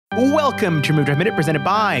Welcome to your Movie Drive Minute presented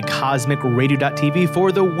by CosmicRadio.TV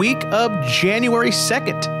for the week of January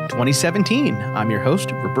 2nd, 2017. I'm your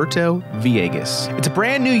host, Roberto Villegas. It's a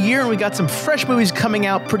brand new year and we got some fresh movies coming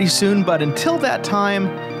out pretty soon, but until that time,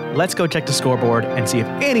 let's go check the scoreboard and see if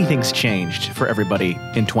anything's changed for everybody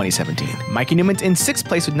in 2017. Mikey Newman's in 6th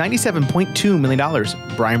place with $97.2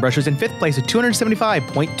 million. Brian Brusher's in 5th place with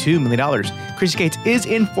 $275.2 million. Chrissy Gates is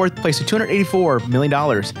in 4th place with $284 million.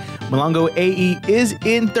 Malongo AE is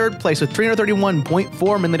in 3rd place with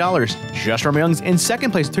 $331.4 million. Just Romeo Young's in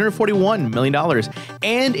 2nd place with $341 million.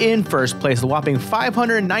 And in 1st place with a whopping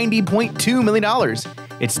 $590.2 million.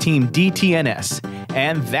 It's Team DTNS.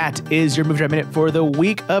 And that is your Movie Drive Minute for the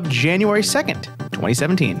week of January 2nd,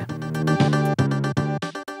 2017.